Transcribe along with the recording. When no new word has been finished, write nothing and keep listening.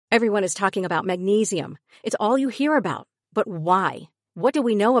Everyone is talking about magnesium. It's all you hear about. But why? What do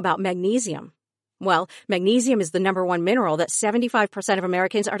we know about magnesium? Well, magnesium is the number one mineral that 75% of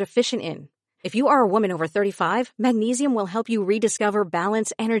Americans are deficient in. If you are a woman over 35, magnesium will help you rediscover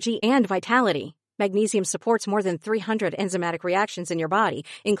balance, energy, and vitality. Magnesium supports more than 300 enzymatic reactions in your body,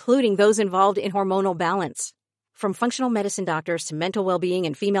 including those involved in hormonal balance. From functional medicine doctors to mental well-being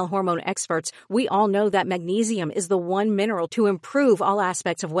and female hormone experts, we all know that magnesium is the one mineral to improve all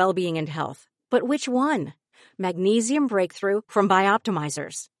aspects of well-being and health. But which one? Magnesium Breakthrough from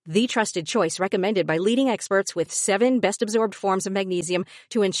Bioptimizers, the trusted choice recommended by leading experts with 7 best-absorbed forms of magnesium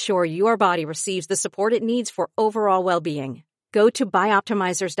to ensure your body receives the support it needs for overall well-being. Go to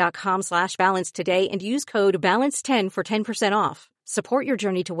bioptimizers.com/balance today and use code BALANCE10 for 10% off. Support your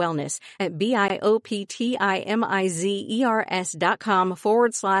journey to wellness at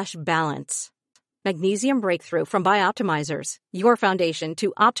bioptimizers.com/balance. Magnesium Breakthrough from Bioptimizers, your foundation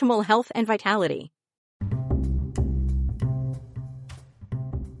to optimal health and vitality.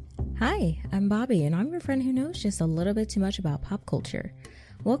 Hi, I'm Bobby, and I'm your friend who knows just a little bit too much about pop culture.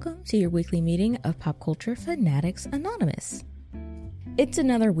 Welcome to your weekly meeting of Pop Culture Fanatics Anonymous. It's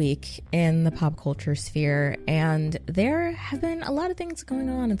another week in the pop culture sphere, and there have been a lot of things going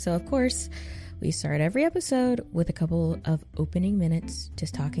on, and so of course, we start every episode with a couple of opening minutes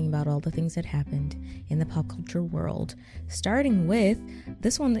just talking about all the things that happened in the pop culture world. Starting with,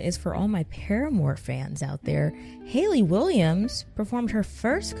 this one is for all my Paramore fans out there. Hayley Williams performed her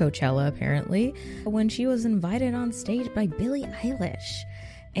first Coachella, apparently, when she was invited on stage by Billie Eilish.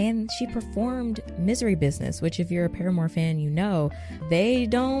 And she performed Misery Business, which if you're a Paramore fan, you know, they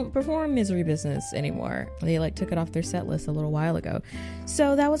don't perform Misery Business anymore. They took it off their set list a little while ago.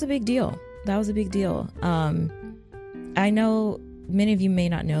 So that was a big deal. I know many of you may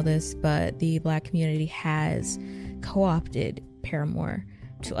not know this, but the Black community has co-opted Paramore.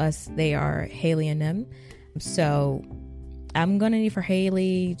 To us, they are Hayley and them. So I'm going to need for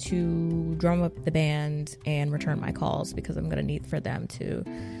Hayley to drum up the band and return my calls, because I'm going to need for them to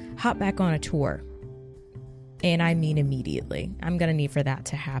hop back on a tour. And I mean immediately. I'm going to need for that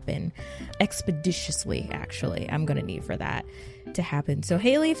to happen. Expeditiously, actually. I'm going to need for that to happen. So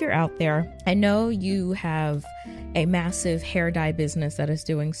Hayley, if you're out there, I know you have a massive hair dye business that is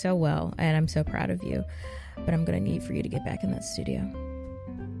doing so well, and I'm so proud of you. But I'm going to need for you to get back in that studio.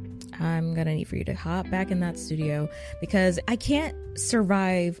 I'm going to need for you to hop back in that studio, because I can't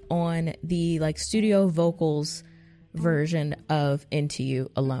survive on the studio vocals version of Into You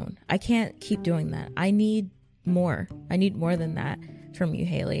alone. I can't keep doing that. I need more. I need more than that from you,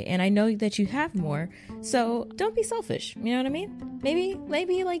 Hayley. And I know that you have more. So don't be selfish. You know what I mean? Maybe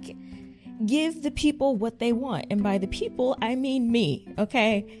give the people what they want. And by the people, I mean me.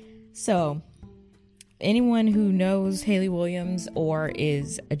 Okay. So anyone who knows Hayley Williams or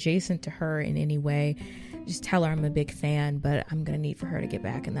is adjacent to her in any way, just tell her I'm a big fan, but I'm going to need for her to get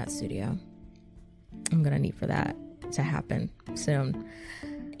back in that studio. I'm going to need for that to happen soon.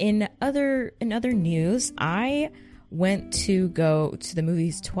 In other news, I went to go to the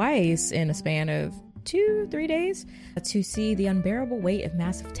movies twice in a span of 2-3 days to see The Unbearable Weight of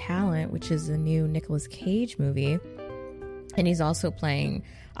Massive Talent, which is a new Nicolas Cage movie. And he's also playing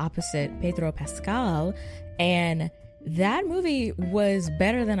opposite Pedro Pascal, and that movie was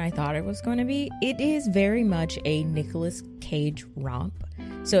better than I thought it was going to be. It is very much a Nicolas Cage romp.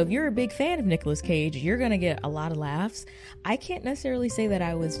 So if you're a big fan of Nicolas Cage, you're going to get a lot of laughs. I can't necessarily say that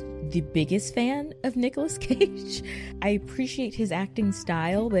I was the biggest fan of Nicolas Cage. I appreciate his acting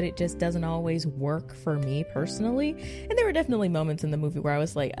style, but it just doesn't always work for me personally. And there were definitely moments in the movie where I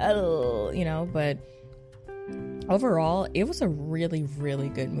was like, oh, but overall, it was a really, really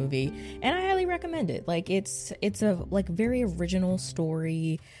good movie, and I highly recommend it. It's a very original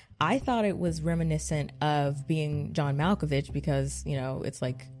story. I thought it was reminiscent of being John Malkovich, because it's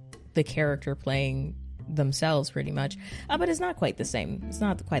the character playing themselves pretty much, but it's not quite the same. It's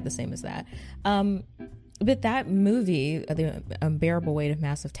not quite the same as that. But that movie, The Unbearable Weight of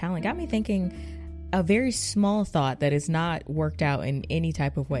Massive Talent, got me thinking a very small thought that is not worked out in any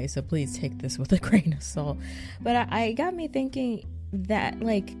type of way, so please take this with a grain of salt. But I got me thinking that,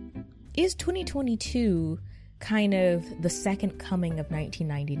 is 2022 kind of the second coming of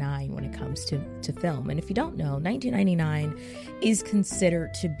 1999 when it comes to film? And if you don't know, 1999 is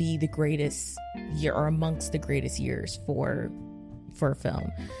considered to be the greatest year, or amongst the greatest years for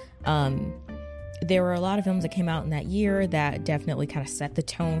film. There were a lot of films that came out in that year that definitely kind of set the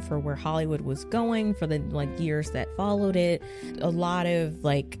tone for where Hollywood was going for the years that followed it. A lot of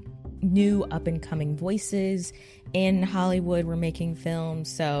new up and coming voices in Hollywood were making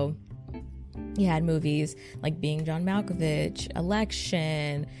films. So You had movies like Being John Malkovich,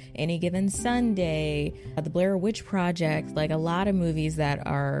 Election, Any Given Sunday, The Blair Witch Project, like a lot of movies that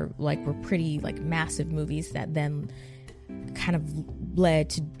are like were pretty like massive movies that then kind of led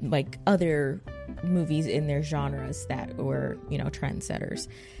to like other movies in their genres that were, you know, trendsetters.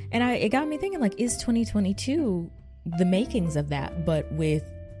 And it got me thinking, like, is 2022 the makings of that, but with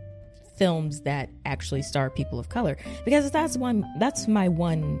films that actually star people of color? Because that's my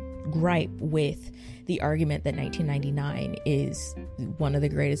one gripe with the argument that 1999 is one of the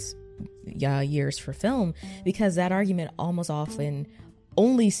greatest years for film, because that argument almost often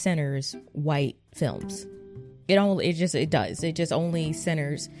only centers white films. It just only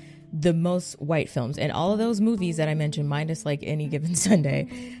centers the most white films, and all of those movies that I mentioned, minus like Any Given Sunday,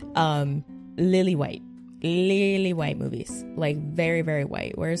 lily white movies, like very, very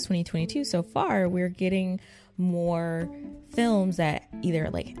white. Whereas 2022 so far, we're getting more films that either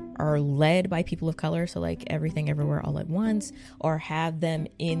like are led by people of color, so like Everything Everywhere All at Once, or have them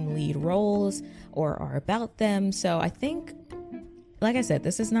in lead roles or are about them. So I think, like I said,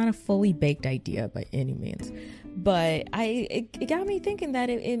 this is not a fully baked idea by any means, but it got me thinking that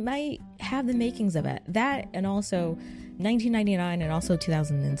it might have the makings of it. That, and also 1999 and also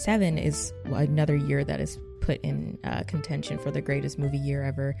 2007 is another year that is put in contention for the greatest movie year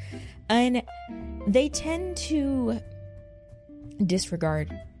ever. And they tend to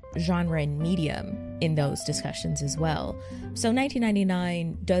disregard genre and medium in those discussions as well. So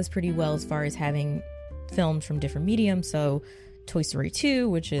 1999 does pretty well as far as having films from different mediums. So Toy Story 2,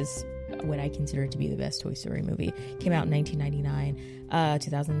 which is what I consider to be the best Toy Story movie, came out in 1999.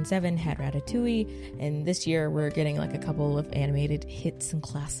 2007 had Ratatouille, and this year we're getting like a couple of animated hits and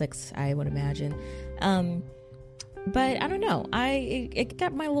classics, I would imagine. But I don't know. It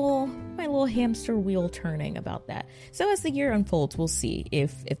got my little hamster wheel turning about that. So as the year unfolds, we'll see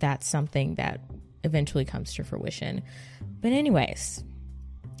if that's something that eventually comes to fruition. But anyways,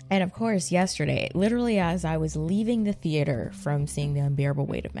 and of course, yesterday, literally as I was leaving the theater from seeing The Unbearable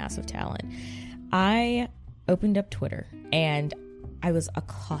Weight of Massive Talent, I opened up Twitter and I was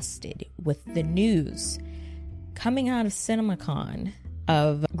accosted with the news coming out of CinemaCon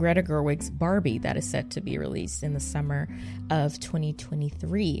of Greta Gerwig's Barbie that is set to be released in the summer of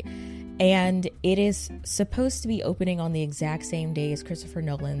 2023. And it is supposed to be opening on the exact same day as Christopher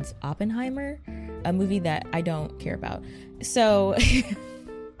Nolan's Oppenheimer, a movie that I don't care about. So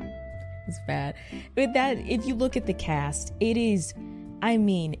it's bad. But that, if you look at the cast, it is, I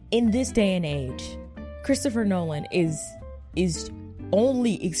mean, in this day and age, Christopher Nolan is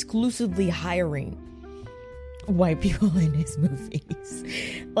only exclusively hiring white people in his movies.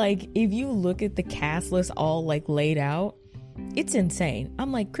 Like, if you look at the cast list all like laid out, it's insane.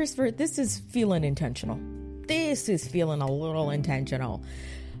 I'm like, Christopher, this is feeling intentional. This is feeling a little intentional.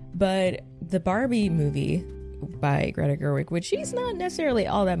 But the Barbie movie by Greta Gerwig, which she's not necessarily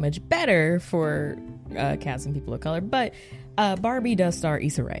all that much better for casting people of color, but Barbie does star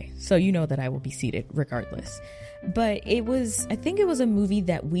Issa Rae, so you know that I will be seated regardless. But I think it was a movie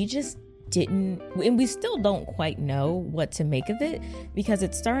that we just didn't, and we still don't quite know what to make of it, because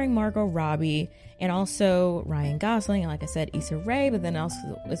it's starring Margot Robbie and also Ryan Gosling, and like I said, Issa Rae, but then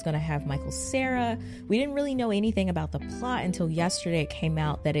also it's going to have Michael Cera. We didn't really know anything about the plot until yesterday. It came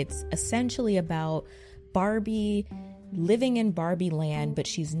out that it's essentially about Barbie living in Barbie land, but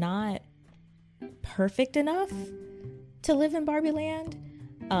she's not perfect enough to live in Barbie land.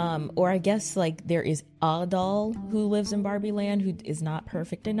 Or I guess like there is a doll who lives in Barbie land who is not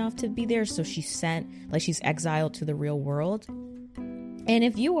perfect enough to be there. So she's sent, like she's exiled to the real world. And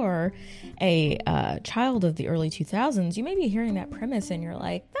if you are a child of the early 2000s, you may be hearing that premise and you're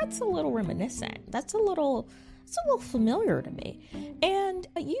like, that's a little reminiscent. That's a little familiar to me. And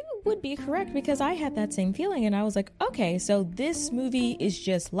you would be correct, because I had that same feeling. And I was like, okay, so this movie is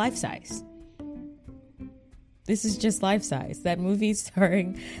just life size. This is just life size. That movie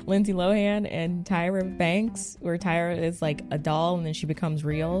starring Lindsay Lohan and Tyra Banks, where Tyra is like a doll and then she becomes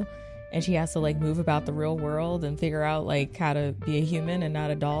real and she has to like move about the real world and figure out like how to be a human and not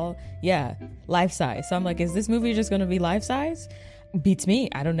a doll. Yeah, life size. So I'm like, is this movie just going to be life size? Beats me.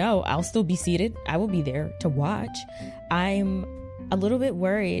 I don't know. I'll still be seated. I will be there to watch. I'm a little bit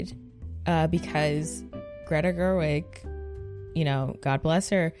worried because Greta Gerwig, you know, God bless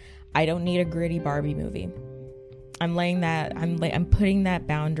her, I don't need a gritty Barbie movie. I'm putting that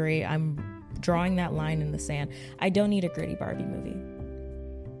boundary. I'm drawing that line in the sand. I don't need a gritty Barbie movie.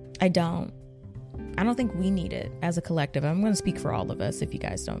 I don't think we need it as a collective. I'm going to speak for all of us if you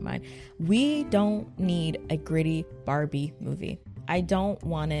guys don't mind. We don't need a gritty Barbie movie. I don't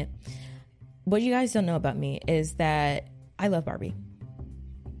want it. What you guys don't know about me is that I love Barbie.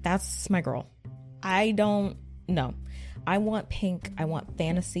 That's my girl. I don't know. I want pink. I want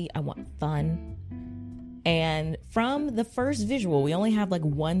fantasy. I want fun. And from the first visual, we only have like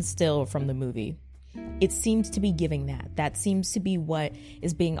one still from the movie. It seems to be giving that. That seems to be what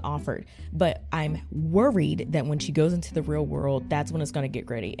is being offered. But I'm worried that when she goes into the real world, that's when it's going to get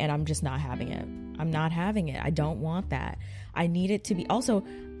gritty. And I'm just not having it. I'm not having it. I don't want that. I need it to be. Also,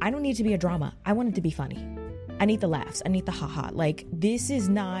 I don't need it to be a drama. I want it to be funny. I need the laughs. I need the haha. Like, this is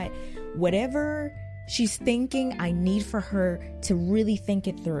not whatever she's thinking. I need for her to really think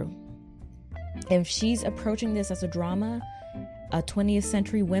it through. If she's approaching this as a drama, a 20th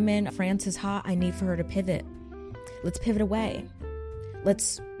century women, France is hot, I need for her to pivot. Let's pivot away.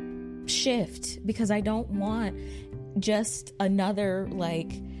 Let's shift, because I don't want just another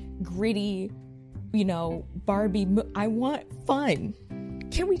like gritty, Barbie. I want fun.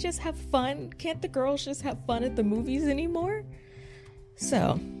 Can we just have fun? Can't the girls just have fun at the movies anymore?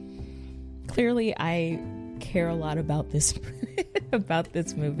 So clearly I care a lot about this about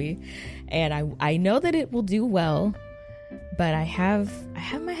this movie, and I know that it will do well, but I have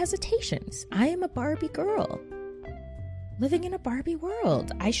my hesitations. I am a Barbie girl living in a Barbie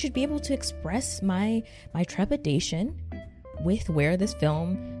world. I should be able to express my trepidation with where this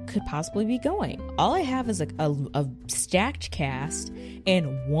film could possibly be going. All I have is a stacked cast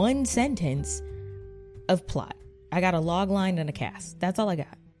and one sentence of plot. I got a log line and a cast. That's all I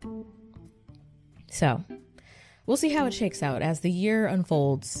got. So we'll see how it shakes out as the year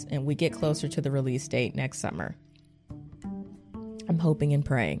unfolds and we get closer to the release date next summer. I'm hoping and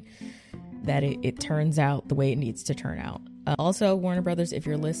praying that it turns out the way it needs to turn out. Also, Warner Brothers, if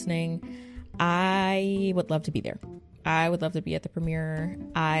you're listening, I would love to be there. I would love to be at the premiere.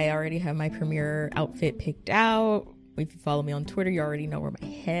 I already have my premiere outfit picked out. If you follow me on Twitter, you already know where my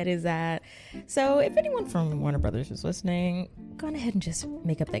head is at. So if anyone from Warner Brothers is listening, go on ahead and just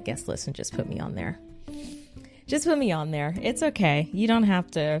make up that guest list and just put me on there. Just put me on there. It's okay. You don't have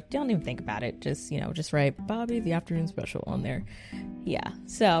to, don't even think about it. Just write Bobby the Afternoon Special on there. Yeah.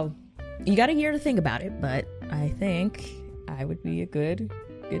 So you got a year to think about it, but I think I would be a good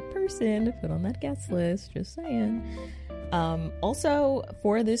person to put on that guest list. Just saying. Also,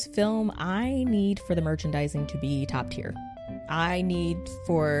 for this film, I need for the merchandising to be top tier. I need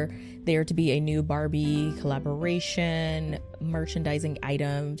for there to be a new Barbie collaboration merchandising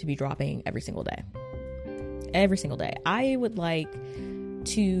item to be dropping every single day. Every single day. I would like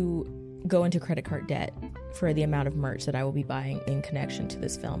to go into credit card debt for the amount of merch that I will be buying in connection to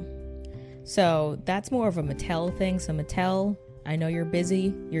this film. So that's more of a Mattel thing. So Mattel, I know you're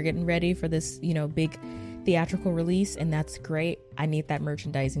busy. You're getting ready for this, big theatrical release, and that's great. I need that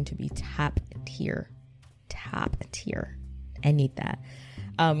merchandising to be top tier. Top tier. I need that.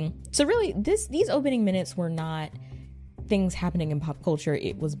 So really, these opening minutes were not things happening in pop culture.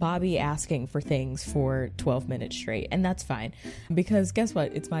 It was Bobby asking for things for 12 minutes straight, and that's fine, because guess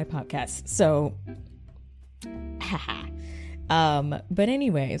what? It's my podcast. So, haha. But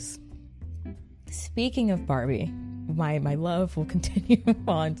anyways, speaking of Barbie, my love will continue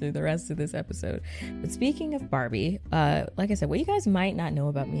on to the rest of this episode. But speaking of Barbie, like I said, what you guys might not know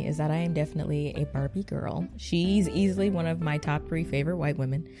about me is that I am definitely a Barbie girl. She's easily one of my top 3 favorite white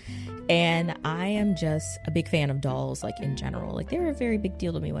women. And I am just a big fan of dolls, like in general. Like, they were a very big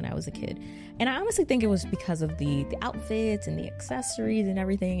deal to me when I was a kid. And I honestly think it was because of the outfits and the accessories and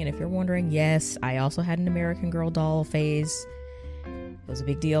everything. And if you're wondering, yes, I also had an American Girl doll phase. It was a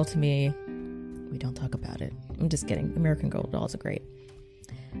big deal to me. We don't talk about it. I'm just kidding. American Girl dolls are great.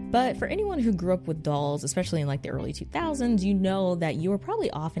 But for anyone who grew up with dolls, especially in like the early 2000s, you know that you were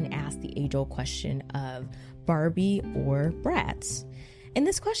probably often asked the age-old question of Barbie or Bratz. And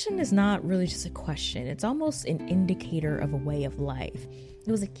this question is not really just a question. It's almost an indicator of a way of life.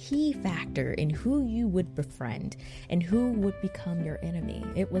 It was a key factor in who you would befriend and who would become your enemy.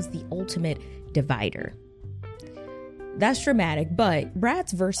 It was the ultimate divider. That's dramatic, but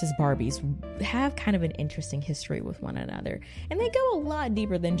Bratz versus Barbies have kind of an interesting history with one another, and they go a lot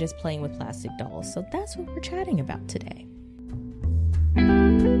deeper than just playing with plastic dolls, so that's what we're chatting about today.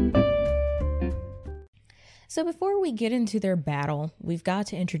 So before we get into their battle, we've got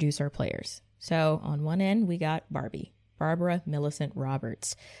to introduce our players. So on one end, we got Barbie, Barbara Millicent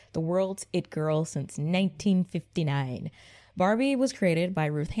Roberts, the world's it girl since 1959. Barbie was created by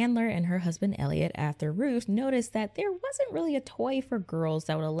Ruth Handler and her husband Elliot after Ruth noticed that there wasn't really a toy for girls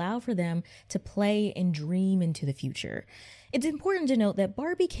that would allow for them to play and dream into the future. It's important to note that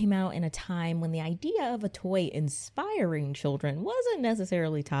Barbie came out in a time when the idea of a toy inspiring children wasn't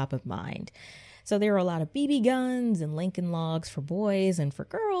necessarily top of mind. So there were a lot of BB guns and Lincoln Logs for boys, and for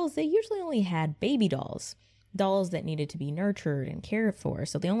girls, they usually only had baby dolls. dolls that needed to be nurtured and cared for.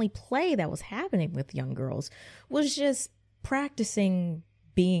 So the only play that was happening with young girls was just practicing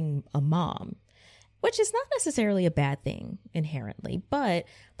being a mom, which is not necessarily a bad thing inherently, but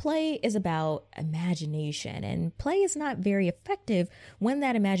play is about imagination, and play is not very effective when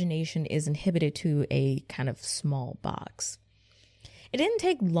that imagination is inhibited to a kind of small box. It didn't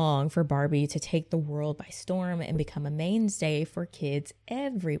take long for Barbie to take the world by storm and become a mainstay for kids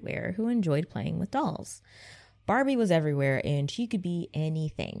everywhere who enjoyed playing with dolls. Barbie was everywhere, and she could be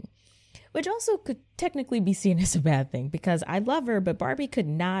anything, which also could technically be seen as a bad thing because I love her, but Barbie could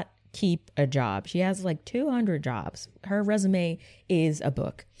not keep a job. She has like 200 jobs. Her resume is a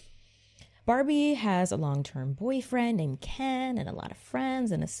book. Barbie has a long-term boyfriend named Ken and a lot of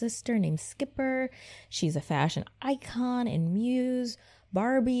friends and a sister named Skipper. She's a fashion icon and muse.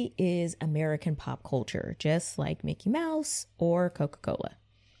 Barbie is American pop culture, just like Mickey Mouse or Coca-Cola.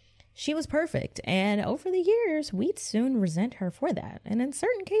 She was perfect, and over the years, we'd soon resent her for that, and in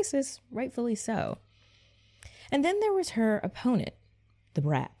certain cases, rightfully so. And then there was her opponent, the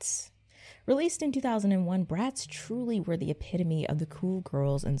Bratz. Released in 2001, Bratz truly were the epitome of the cool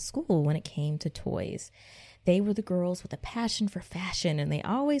girls in school when it came to toys. They were the girls with a passion for fashion, and they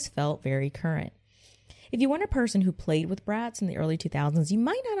always felt very current. If you weren't a person who played with Bratz in the early 2000s, you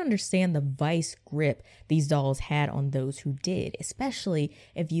might not understand the vice grip these dolls had on those who did, especially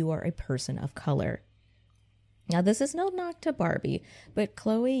if you are a person of color. Now, this is no knock to Barbie, but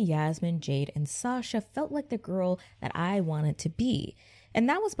Chloe, Yasmin, Jade, and Sasha felt like the girl that I wanted to be. And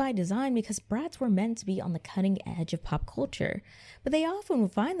that was by design because Bratz were meant to be on the cutting edge of pop culture, but they often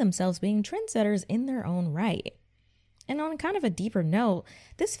would find themselves being trendsetters in their own right. And on kind of a deeper note,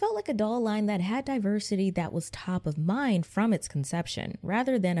 this felt like a doll line that had diversity that was top of mind from its conception,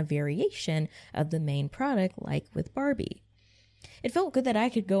 rather than a variation of the main product like with Barbie. It felt good that I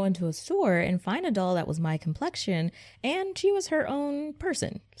could go into a store and find a doll that was my complexion, and she was her own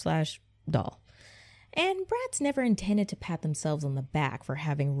person/doll. And Bratz never intended to pat themselves on the back for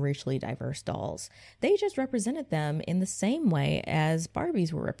having racially diverse dolls. They just represented them in the same way as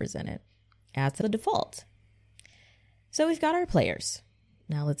Barbies were represented, as the default. So we've got our players.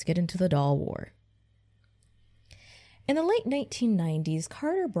 Now let's get into the doll war. In the late 1990s,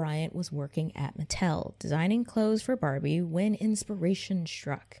 Carter Bryant was working at Mattel, designing clothes for Barbie when inspiration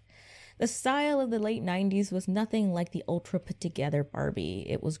struck. The style of the late 90s was nothing like the ultra put-together Barbie.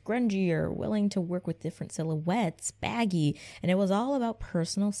 It was grungier, willing to work with different silhouettes, baggy, and it was all about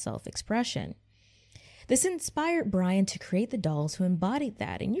personal self-expression. This inspired Bryant to create the dolls who embodied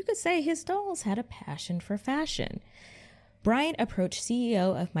that, and you could say his dolls had a passion for fashion. Bryant approached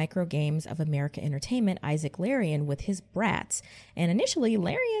CEO of Microgames of America Entertainment, Isaac Larian, with his Bratz, and initially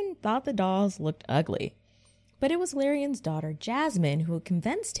Larian thought the dolls looked ugly. But it was Larian's daughter, Jasmine, who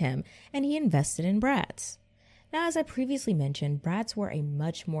convinced him, and he invested in Bratz. Now, as I previously mentioned, Bratz were a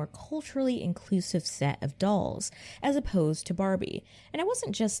much more culturally inclusive set of dolls, as opposed to Barbie. And it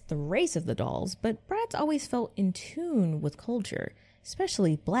wasn't just the race of the dolls, but Bratz always felt in tune with culture,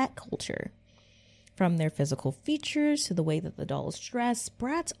 especially Black culture. From their physical features to the way that the dolls dressed,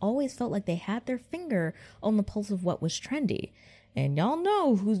 Bratz always felt like they had their finger on the pulse of what was trendy. And y'all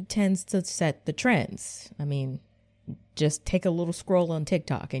know who tends to set the trends. I mean, just take a little scroll on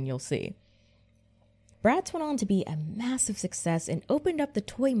TikTok and you'll see. Bratz went on to be a massive success and opened up the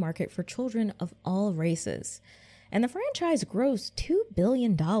toy market for children of all races. And the franchise grossed $2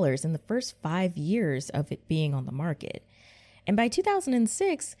 billion in the first 5 years of it being on the market. And by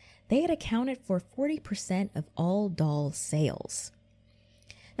 2006, they had accounted for 40% of all doll sales.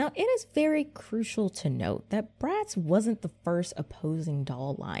 Now, it is very crucial to note that Bratz wasn't the first opposing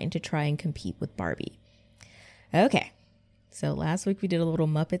doll line to try and compete with Barbie. Okay, so last week we did a little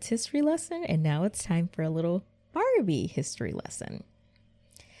Muppets history lesson, and now it's time for a little Barbie history lesson.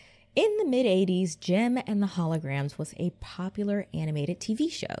 In the mid-80s, Jem and the Holograms was a popular animated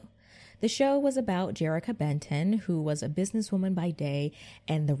TV show. The show was about Jerrica Benton, who was a businesswoman by day,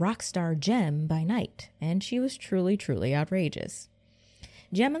 and the rock star Jem by night, and she was truly, truly outrageous.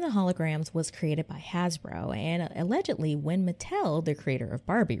 Jem and the Holograms was created by Hasbro, and allegedly when Mattel, the creator of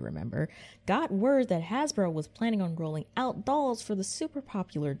Barbie, remember, got word that Hasbro was planning on rolling out dolls for the super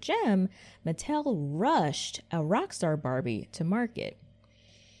popular Jem, Mattel rushed a Rockstar Barbie to market.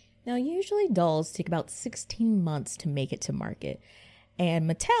 Now, usually dolls take about 16 months to make it to market, and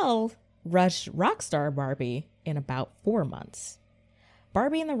Mattel rushed Rockstar Barbie in about 4 months.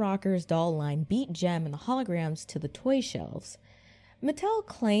 Barbie and the Rockers doll line beat Jem and the Holograms to the toy shelves. Mattel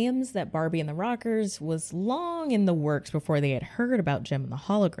claims that Barbie and the Rockers was long in the works before they had heard about Jem and the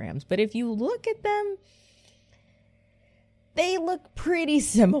Holograms, but if you look at them, they look pretty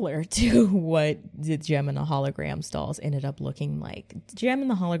similar to what the Jem and the Holograms dolls ended up looking like. Jem and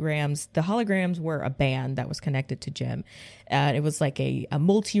the holograms were a band that was connected to Jem. It was like a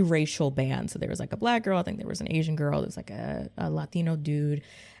multiracial band. So there was like a black girl, I think there was an Asian girl, there was like a Latino dude.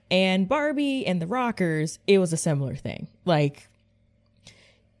 And Barbie and the Rockers, it was a similar thing. Like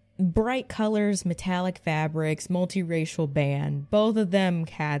bright colors, metallic fabrics, multiracial band. Both of them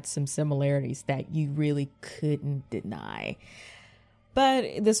had some similarities that you really couldn't deny.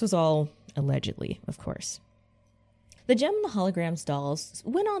 But this was all allegedly, of course. The Jem and the Holograms dolls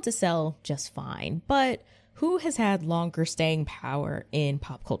went on to sell just fine, but who has had longer staying power in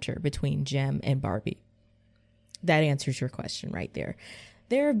pop culture between Jem and Barbie? That answers your question right there.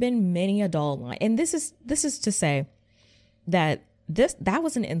 There have been many a doll line, and this is to say that that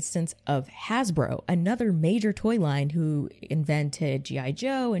was an instance of Hasbro, another major toy line who invented G.I.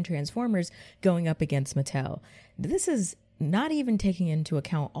 Joe and Transformers, going up against Mattel. This is not even taking into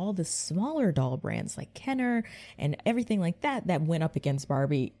account all the smaller doll brands like Kenner and everything like that went up against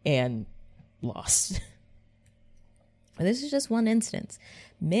Barbie and lost. This is just one instance.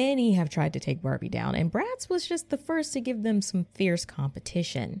 Many have tried to take Barbie down, and Bratz was just the first to give them some fierce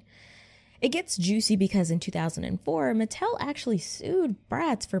competition. It gets juicy because in 2004, Mattel actually sued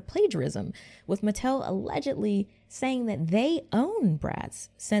Bratz for plagiarism, with Mattel allegedly saying that they own Bratz,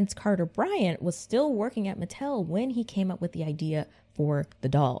 since Carter Bryant was still working at Mattel when he came up with the idea for the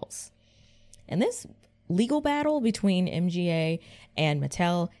dolls. And this legal battle between MGA and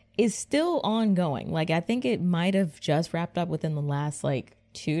Mattel is still ongoing. Like, I think it might have just wrapped up within the last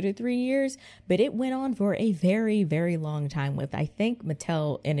 2 to 3 years, but it went on for a very, very long time with, I think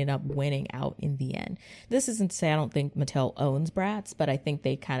Mattel ended up winning out in the end. This isn't to say I don't think Mattel owns Bratz, but I think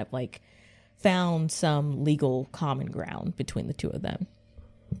they kind of found some legal common ground between the two of them.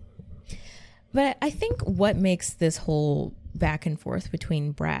 But I think what makes this whole back and forth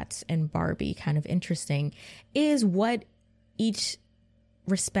between Bratz and Barbie kind of interesting is what each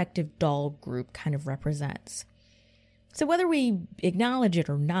respective doll group kind of represents. So whether we acknowledge it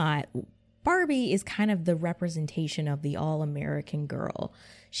or not, Barbie is kind of the representation of the all-American girl.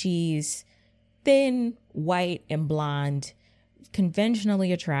 She's thin, white, and blonde,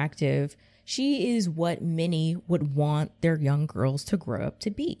 conventionally attractive. She is what many would want their young girls to grow up to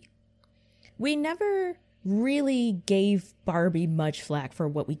be. We never really gave Barbie much flack for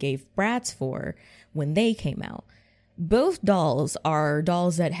what we gave Bratz for when they came out. Both dolls are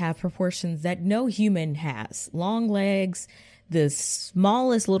dolls that have proportions that no human has. Long legs, the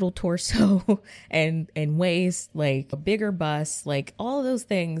smallest little torso, and waist, a bigger bust, all of those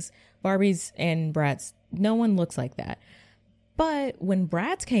things. Barbies and Bratz, no one looks like that. But when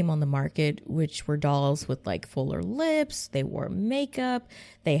Bratz came on the market, which were dolls with fuller lips, they wore makeup,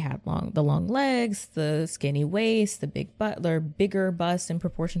 they had the long legs, the skinny waist, the bigger bust in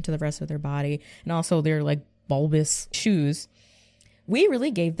proportion to the rest of their body, and also their bulbous shoes, we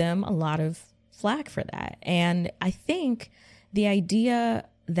really gave them a lot of flack for that. And I think the idea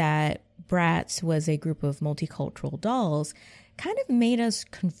that Bratz was a group of multicultural dolls kind of made us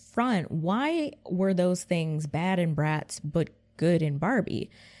confront why were those things bad in Bratz but good in Barbie.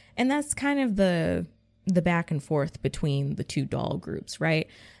 And that's kind of the back and forth between the two doll groups, right?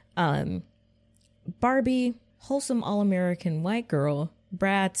 Barbie, wholesome all-American white girl.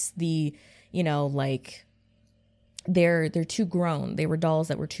 Bratz, they're too grown. They were dolls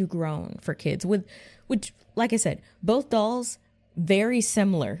that were too grown for kids, which, like I said, both dolls very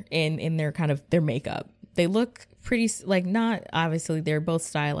similar in their kind of their makeup. They look pretty not obviously, they're both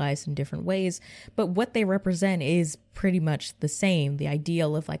stylized in different ways, but what they represent is pretty much the same. The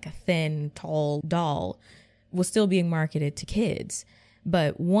ideal of a thin, tall doll was still being marketed to kids,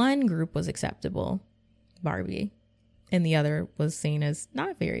 but one group was acceptable, Barbie, and the other was seen as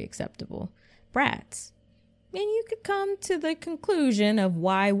not very acceptable, Bratz. And you could come to the conclusion of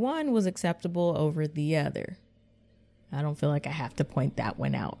why one was acceptable over the other. I don't feel like I have to point that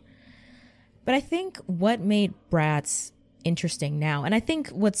one out. But I think what made Bratz interesting now, and I think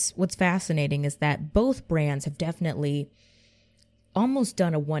what's fascinating is that both brands have definitely almost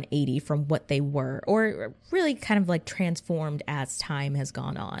done a 180 from what they were, or really kind of transformed as time has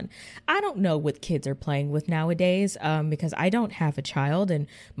gone on. I don't know what kids are playing with nowadays, because I don't have a child and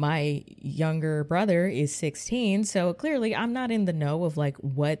my younger brother is 16. So clearly I'm not in the know of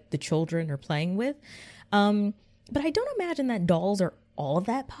what the children are playing with. But I don't imagine that dolls are all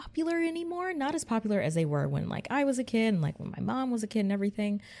that popular anymore. Not as popular as they were when I was a kid and when my mom was a kid and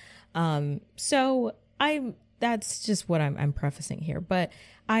everything. That's just what I'm prefacing here. But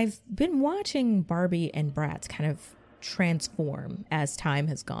I've been watching Barbie and Bratz kind of transform as time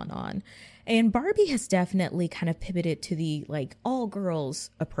has gone on. And Barbie has definitely kind of pivoted to the like all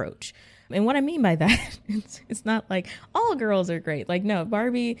girls approach. And what I mean by that, it's not like all girls are great. Like, no,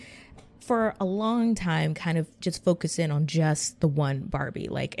 Barbie for a long time kind of just focused in on just the one Barbie,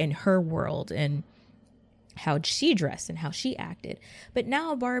 like in her world and how she dressed and how she acted. But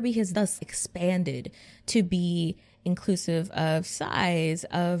now Barbie has thus expanded to be inclusive of size,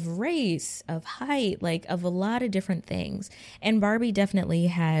 of race, of height, like of a lot of different things. And Barbie definitely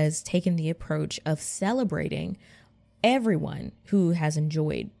has taken the approach of celebrating everyone who has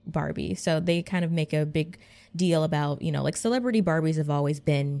enjoyed Barbie. So they kind of make a big deal about, you know, like celebrity Barbies have always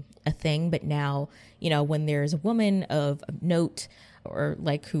been a thing, but now, you know, when there's a woman of note or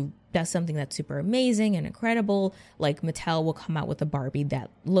like who does something that's super amazing and incredible, like Mattel will come out with a Barbie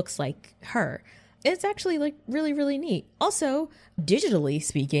that looks like her. It's actually like really, really neat. Also, digitally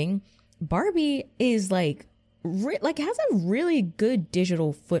speaking, Barbie is like has a really good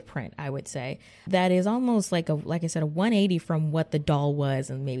digital footprint, I would say, that is almost like I said, a 180 from what the doll was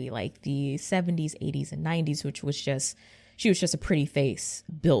in maybe like the 70s, 80s, and 90s, which was she was just a pretty face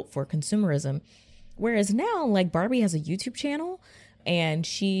built for consumerism. Whereas now, like Barbie has a YouTube channel and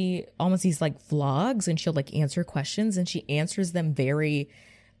she almost these like vlogs and she'll like answer questions and she answers them very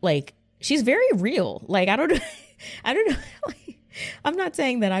like, she's very real. Like, I don't know. I'm not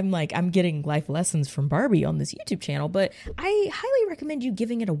saying that I'm getting life lessons from Barbie on this YouTube channel, but I highly recommend you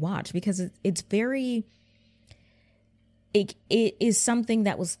giving it a watch because it is something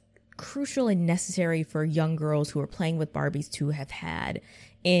that was crucial and necessary for young girls who are playing with Barbies to have had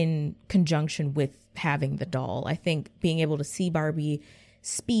in conjunction with having the doll. I think being able to see Barbie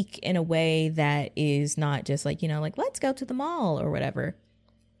speak in a way that is not just like, you know, like let's go to the mall or whatever,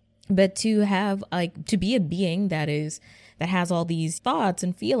 but to have like to be a being that has all these thoughts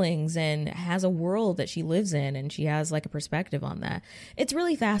and feelings and has a world that she lives in and she has like a perspective on that. It's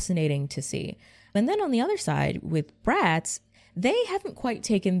really fascinating to see. And then on the other side with Bratz, they haven't quite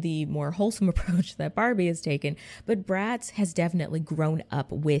taken the more wholesome approach that Barbie has taken, but Bratz has definitely grown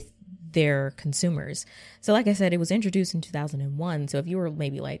up with their consumers. So like I said, it was introduced in 2001. So if you were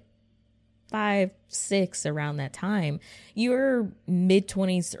maybe like 5, 6 around that time, you're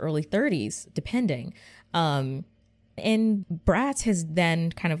mid-20s, early 30s, depending. And Bratz has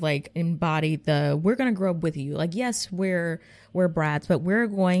then kind of like embodied we're going to grow up with you. Like, yes, we're Bratz, but we're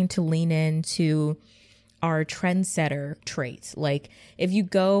going to lean into our trendsetter traits. Like if you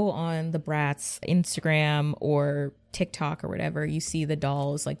go on the Bratz Instagram or TikTok or whatever, you see the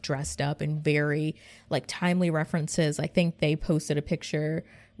dolls like dressed up in very like timely references. I think they posted a picture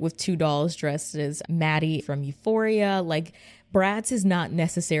with 2 dolls dressed as Maddie from Euphoria. Like Bratz is not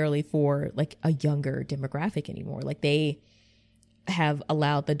necessarily for like a younger demographic anymore. Like they have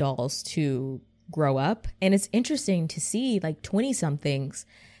allowed the dolls to grow up. And it's interesting to see like 20 somethings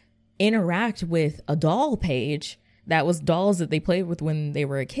interact with a doll page that was dolls that they played with when they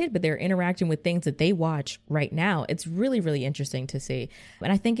were a kid, but they're interacting with things that they watch right now. It's really, really interesting to see.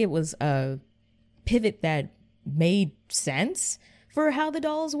 And I think it was a pivot that made sense for how the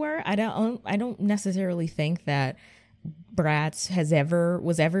dolls were. I don't necessarily think that Bratz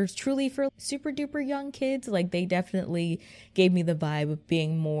was ever truly for super duper young kids. Like they definitely gave me the vibe of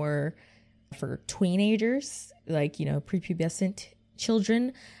being more for teenagers, like, you know, prepubescent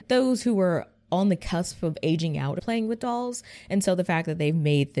children, those who were on the cusp of aging out playing with dolls. And so the fact that they've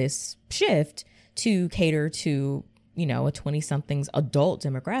made this shift to cater to, you know, a 20-somethings adult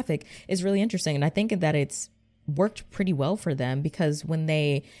demographic is really interesting. And I think that it's worked pretty well for them because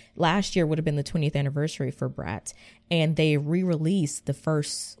last year would have been the 20th anniversary for Bratz, and they re-released the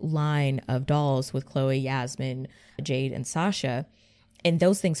first line of dolls with Chloe, Yasmin, Jade, and Sasha. And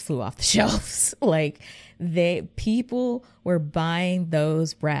those things flew off the shelves. Like people were buying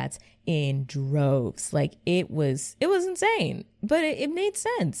those Bratz in droves. Like it was insane, but it made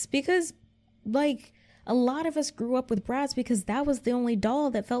sense because like a lot of us grew up with Bratz because that was the only doll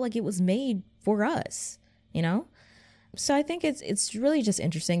that felt like it was made for us, you know? So I think it's really just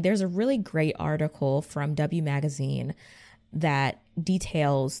interesting. There's a really great article from W Magazine that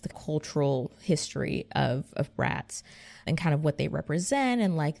details the cultural history of Bratz and kind of what they represent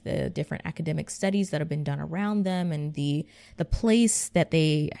and like the different academic studies that have been done around them and the place that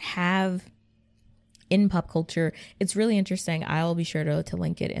they have in pop culture. It's really interesting. I'll be sure to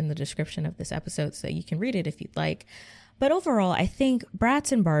link it in the description of this episode so you can read it if you'd like. But overall, I think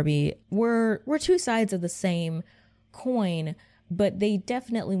Bratz and Barbie were 2 sides of the same coin, but they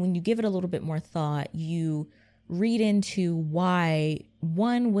definitely, when you give it a little bit more thought, you read into why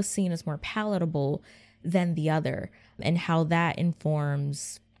one was seen as more palatable than the other and how that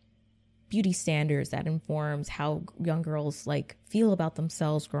informs beauty standards, that informs how young girls like feel about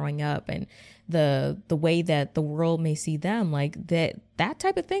themselves growing up, and the way that the world may see them. Like that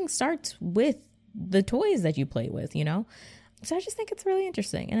type of thing starts with the toys that you play with, you know? So I just think it's really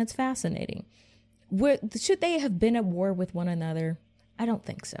interesting and it's fascinating. Should they have been at war with one another? I don't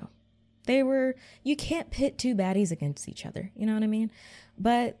think so. You can't pit two baddies against each other. You know what I mean?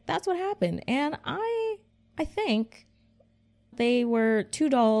 But that's what happened. And I think they were two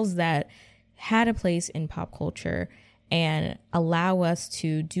dolls that had a place in pop culture and allow us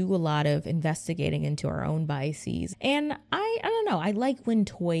to do a lot of investigating into our own biases. And I don't know, I like when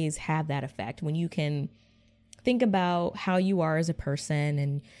toys have that effect, when you can think about how you are as a person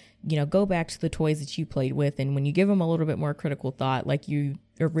and, you know, go back to the toys that you played with. And when you give them a little bit more critical thought, like you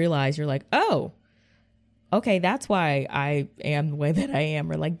realize you're like, oh, okay, that's why I am the way that I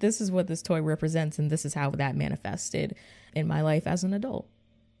am. Or like, this is what this toy represents. And this is how that manifested in my life as an adult.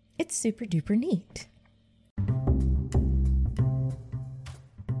 It's super duper neat.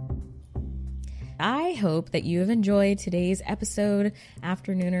 I hope that you have enjoyed today's episode,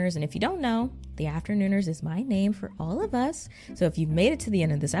 Afternooners. And if you don't know, the Afternooners is my name for all of us. So if you've made it to the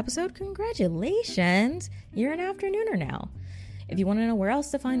end of this episode, congratulations, you're an Afternooner now. If you want to know where else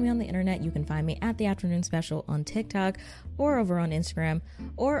to find me on the internet, you can find me at The Afternoon Special on TikTok, or over on Instagram,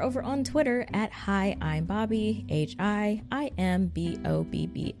 or over on Twitter at Hi, I'm Bobby, HIIMBOBBI.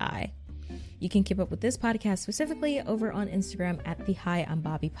 You can keep up with this podcast specifically over on Instagram at the Hi, I'm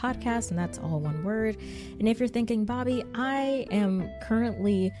Bobby podcast, and that's all one word. And if you're thinking, Bobby, I am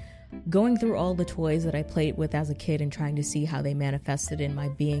currently going through all the toys that I played with as a kid and trying to see how they manifested in my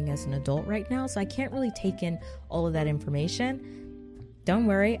being as an adult right now, so I can't really take in all of that information. Don't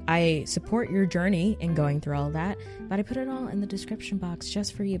worry, I support your journey in going through all of that, but I put it all in the description box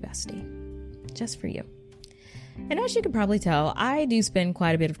just for you, bestie. Just for you. And as you can probably tell, I do spend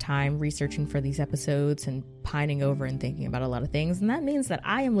quite a bit of time researching for these episodes and pining over and thinking about a lot of things. And that means that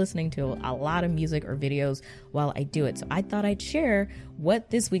I am listening to a lot of music or videos while I do it. So I thought I'd share what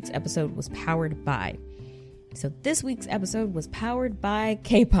this week's episode was powered by. So this week's episode was powered by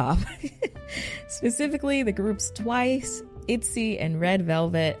K-pop. Specifically the groups Twice, ITZY, and Red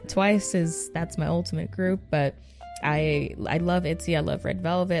Velvet. Twice that's my ultimate group, but I love ITZY, I love Red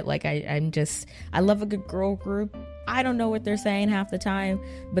Velvet. Like I love a good girl group. I don't know what they're saying half the time,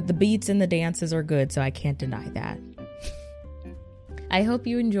 but the beats and the dances are good, so I can't deny that. I hope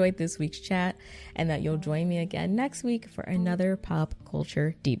you enjoyed this week's chat and that you'll join me again next week for another pop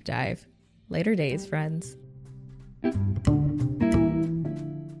culture deep dive. Later days, friends.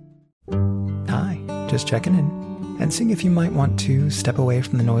 Hi, just checking in and seeing if you might want to step away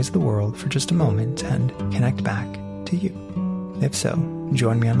from the noise of the world for just a moment and connect back to you. If so,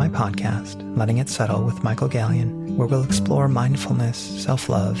 join me on my podcast, Letting It Settle with Michael Gallion, where we'll explore mindfulness,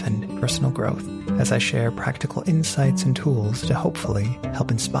 self-love, and personal growth as I share practical insights and tools to hopefully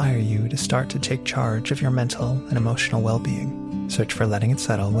help inspire you to start to take charge of your mental and emotional well-being. Search for Letting It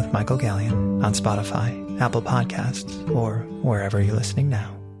Settle with Michael Gallion on Spotify, Apple Podcasts, or wherever you're listening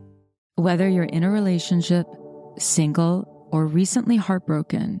now. Whether you're in a relationship, single, or recently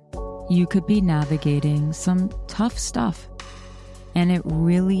heartbroken, you could be navigating some tough stuff. And it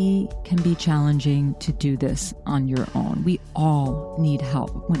really can be challenging to do this on your own. We all need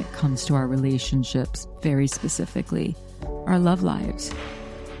help when it comes to our relationships, very specifically, our love lives.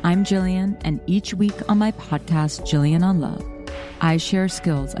 I'm Jillian, and each week on my podcast, Jillian on Love, I share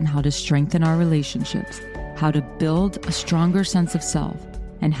skills on how to strengthen our relationships, how to build a stronger sense of self,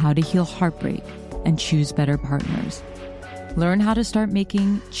 and how to heal heartbreak and choose better partners. Learn how to start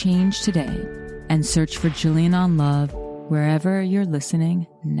making change today and search for Jillian on Love wherever you're listening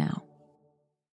now.